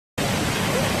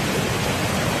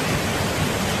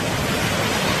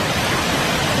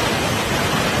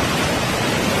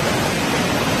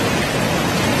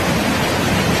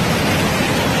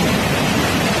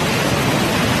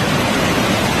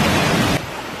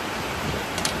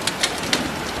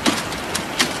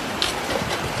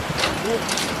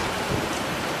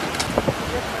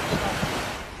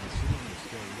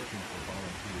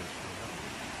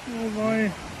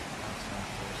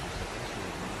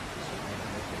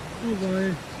Oh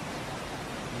boy.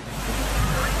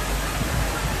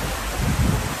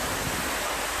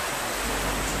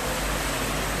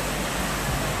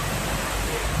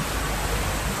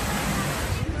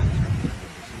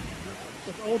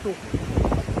 Das Auto.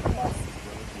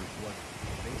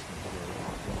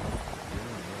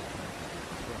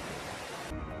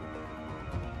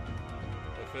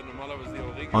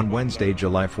 On Wednesday,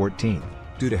 July 14,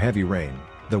 due to heavy rain,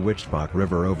 the Wittelsbach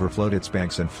River overflowed its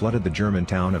banks and flooded the German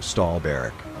town of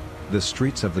Stolberg. The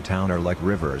streets of the town are like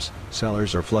rivers,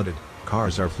 cellars are flooded,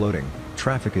 cars are floating,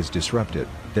 traffic is disrupted,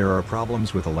 there are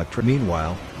problems with electricity.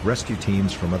 Meanwhile, rescue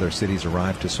teams from other cities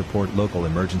arrive to support local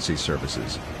emergency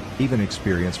services. Even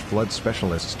experienced flood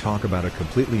specialists talk about a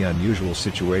completely unusual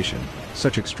situation.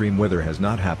 Such extreme weather has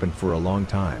not happened for a long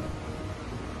time.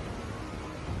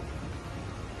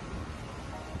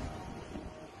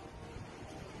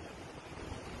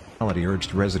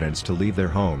 Urged residents to leave their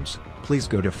homes, please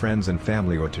go to friends and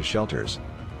family or to shelters.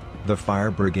 The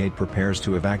fire brigade prepares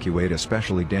to evacuate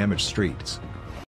especially damaged streets.